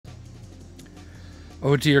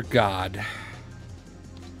Oh dear God.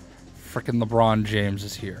 Frickin' LeBron James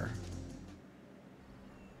is here.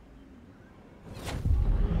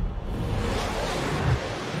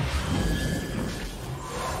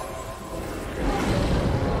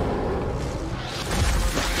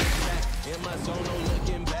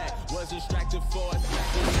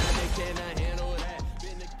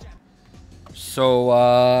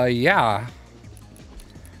 So, yeah.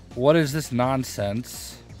 What is this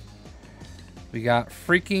nonsense? We got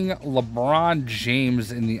freaking LeBron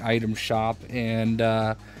James in the item shop, and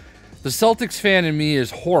the Celtics fan in me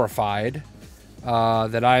is horrified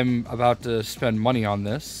that I'm about to spend money on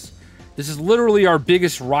this. This is literally our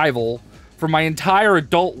biggest rival for my entire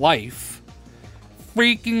adult life.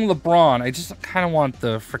 Freaking LeBron. I just kind of want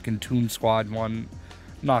the freaking Toon Squad one.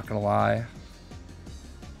 I'm not gonna lie.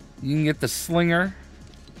 You can get the Slinger,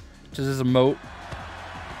 which is his emote.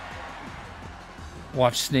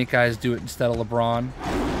 Watch Snake Eyes do it instead of LeBron.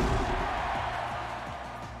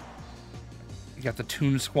 You got the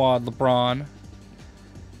Toon Squad LeBron.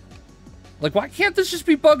 Like, why can't this just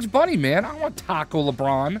be Bugs Bunny, man? I don't want Taco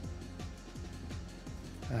LeBron.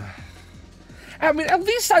 I mean, at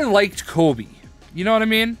least I liked Kobe. You know what I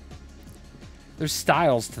mean? There's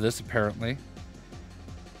styles to this, apparently.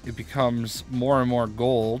 It becomes more and more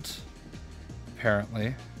gold,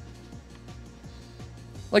 apparently.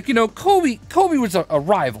 Like, you know, Kobe was a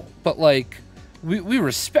rival, but, like, we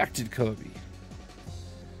respected Kobe.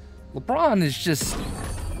 LeBron is just...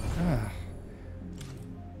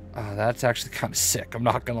 Oh, that's actually kind of sick. I'm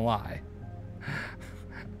not gonna lie.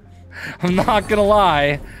 I'm not gonna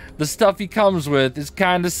lie. The stuff he comes with is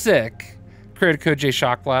kind of sick. Creator code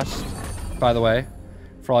JayShockblast, by the way,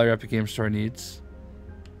 for all your Epic Game Store needs.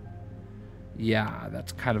 Yeah,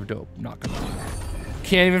 that's kind of dope. I'm not gonna lie.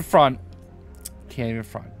 Can't even front. Can't even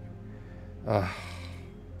front.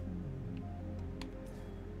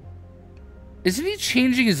 Isn't he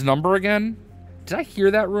changing his number again? Did I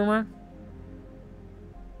hear that rumor?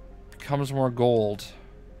 Becomes more gold.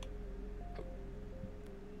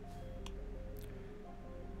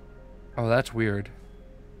 Oh, that's weird.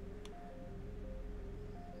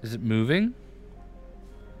 Is it moving?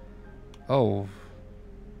 Oh.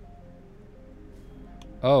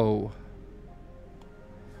 Oh.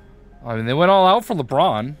 I mean, they went all out for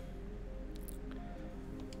LeBron.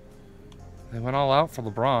 They went all out for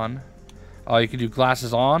LeBron. Oh, you can do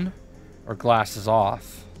glasses on or glasses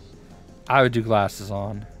off. I would do glasses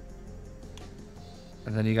on.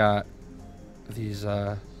 And then you got these,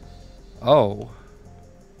 oh. Oh.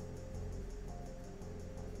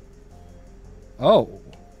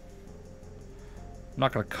 I'm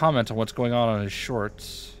not going to comment on what's going on his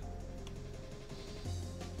shorts.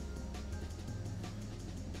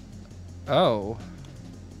 Oh.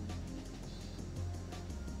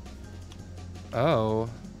 Oh.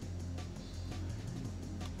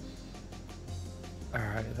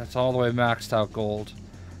 Alright, that's all the way maxed out gold.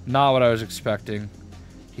 Not what I was expecting.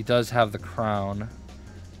 He does have the crown.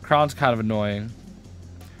 Crown's kind of annoying.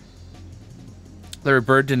 Larry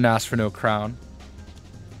Bird didn't ask for no crown.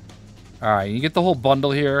 Alright, you get the whole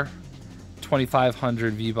bundle here.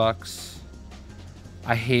 2,500 V-Bucks.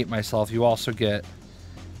 I hate myself. You also get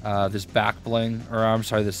this back bling, or I'm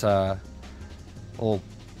sorry, this little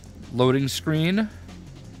loading screen.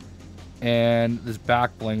 And this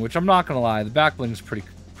back bling, which I'm not gonna lie, the back bling is pretty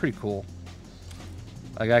cool.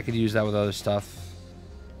 Like, I could use that with other stuff.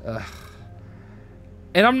 Ugh.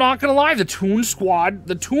 And I'm not gonna lie, the Toon Squad,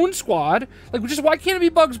 like, just why can't it be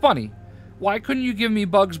Bugs Bunny? Why couldn't you give me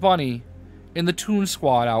Bugs Bunny in the Toon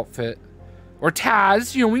Squad outfit? Or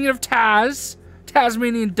Taz, you know, we can have Taz,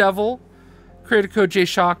 Tasmanian Devil. Creator code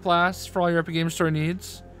JayShockblast for all your Epic Game Store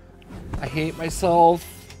needs. I hate myself.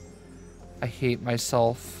 I hate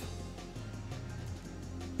myself.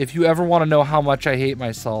 If you ever want to know how much I hate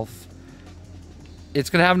myself, it's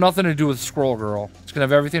going to have nothing to do with Scroll Girl. It's going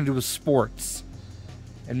to have everything to do with sports.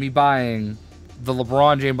 And me buying the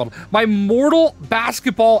LeBron James bundle. My mortal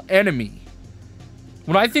basketball enemy.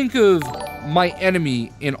 When I think of my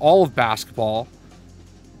enemy in all of basketball,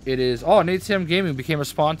 it is... Oh, Nate Sam Gaming became a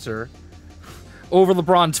sponsor over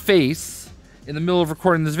LeBron's face in the middle of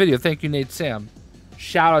recording this video. Thank you, Nate Sam.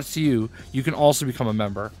 Shout out to you. You can also become a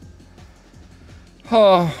member.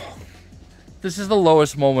 Oh, this is the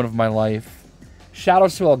lowest moment of my life. Shout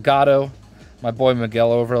out to Elgato, my boy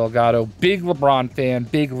Miguel over at Elgato. Big LeBron fan,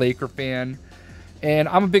 big Laker fan. And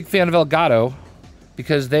I'm a big fan of Elgato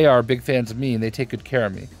because they are big fans of me and they take good care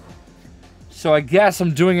of me. So I guess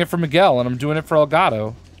I'm doing it for Miguel and I'm doing it for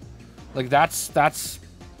Elgato. Like, that's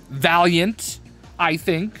valiant, I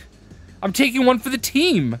think. I'm taking one for the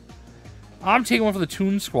team. I'm taking one for the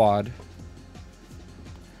Toon Squad.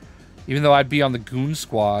 Even though I'd be on the Goon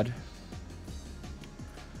Squad.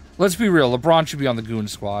 Let's be real. LeBron should be on the Goon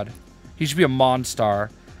Squad. He should be a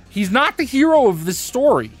Monstar. He's not the hero of this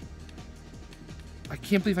story. I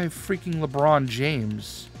can't believe I have freaking LeBron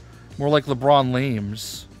James. More like LeBron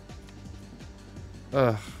Lames.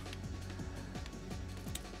 Ugh.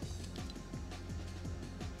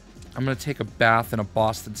 I'm going to take a bath in a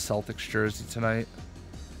Boston Celtics jersey tonight.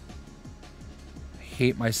 I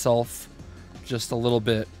hate myself just a little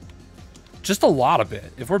bit. Just a lot of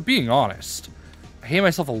it, if we're being honest. I hate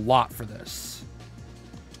myself a lot for this.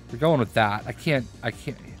 We're going with that. I can't.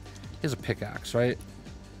 Here's a pickaxe, right?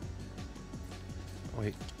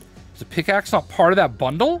 Wait. Is the pickaxe not part of that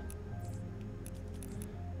bundle?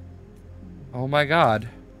 Oh my god.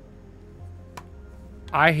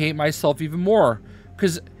 I hate myself even more.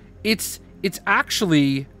 Because it's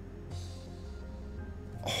actually...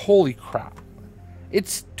 Holy crap.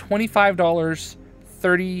 It's $25,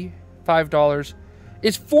 $35.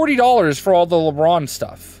 It's $40 for all the LeBron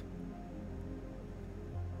stuff.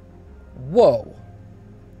 Whoa.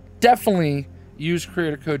 Definitely use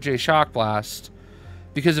creator code JayShockblast.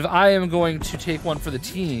 Because if I am going to take one for the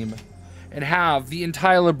team and have the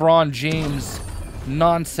entire LeBron James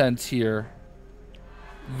nonsense here,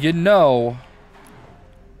 you know,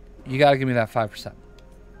 you gotta give me that 5%.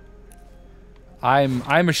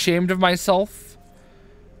 I'm ashamed of myself.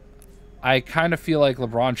 I kind of feel like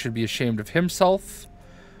LeBron should be ashamed of himself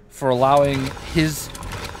for allowing his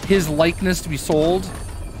likeness to be sold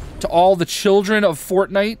to all the children of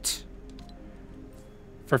Fortnite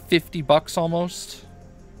for 50 bucks almost.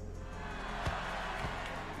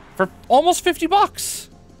 For almost 50 bucks.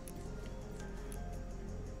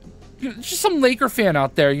 Just some Laker fan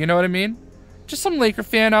out there, you know what I mean? Just some Laker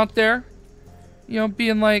fan out there, you know,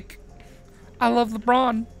 being like, I love LeBron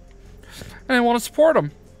and I want to support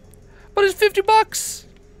him. But it's 50 bucks.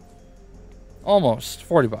 Almost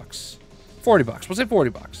 40 bucks. 40 bucks. We'll say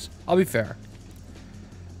 40 bucks. I'll be fair.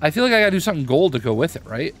 I feel like I gotta do something gold to go with it,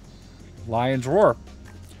 right? Lion's Roar.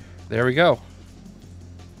 There we go.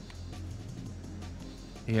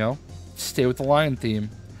 You know, stay with the lion theme.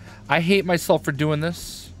 I hate myself for doing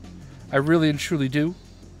this. I really and truly do.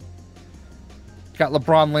 Got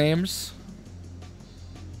LeBron Lames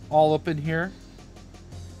all up in here.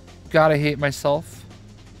 Gotta hate myself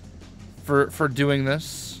for doing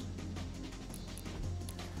this.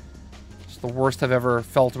 It's the worst I've ever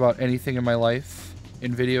felt about anything in my life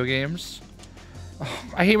in video games. Oh,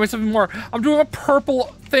 I hate myself even more. I'm doing a purple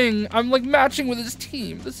thing. I'm like matching with his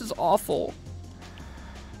team. This is awful.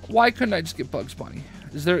 Why couldn't I just get Bugs Bunny?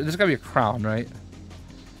 There's gotta be a crown, right?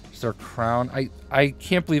 Is there a crown? I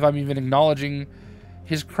can't believe I'm even acknowledging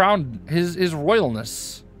his crown, his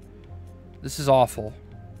royalness. This is awful.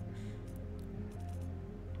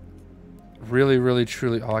 Really, really,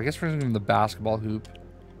 truly. Oh, I guess we're gonna give him the basketball hoop.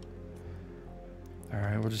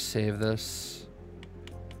 Alright, we'll just save this.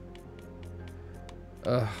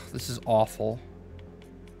 Ugh, this is awful.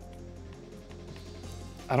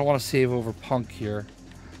 I don't want to save over Punk here.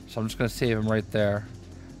 So I'm just gonna save him right there.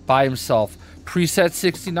 By himself. Preset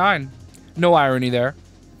 69. No irony there.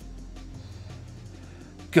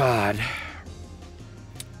 God.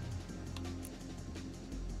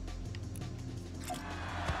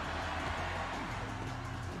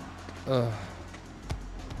 Ugh.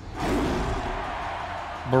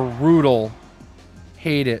 Brutal.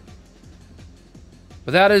 Hate it.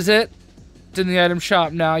 But that is it. It's in the item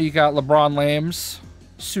shop now. You got LeBron Lames.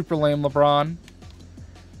 Super lame LeBron.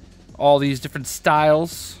 All these different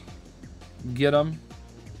styles. Get them.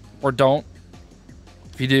 Or don't.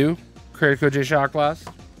 If you do, creator code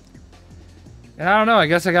JayShockblast. And I don't know. I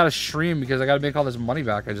guess I got to stream because I got to make all this money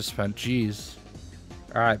back I just spent. Jeez.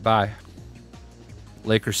 Alright, bye.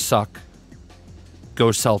 Lakers suck. Go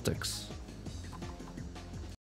Celtics.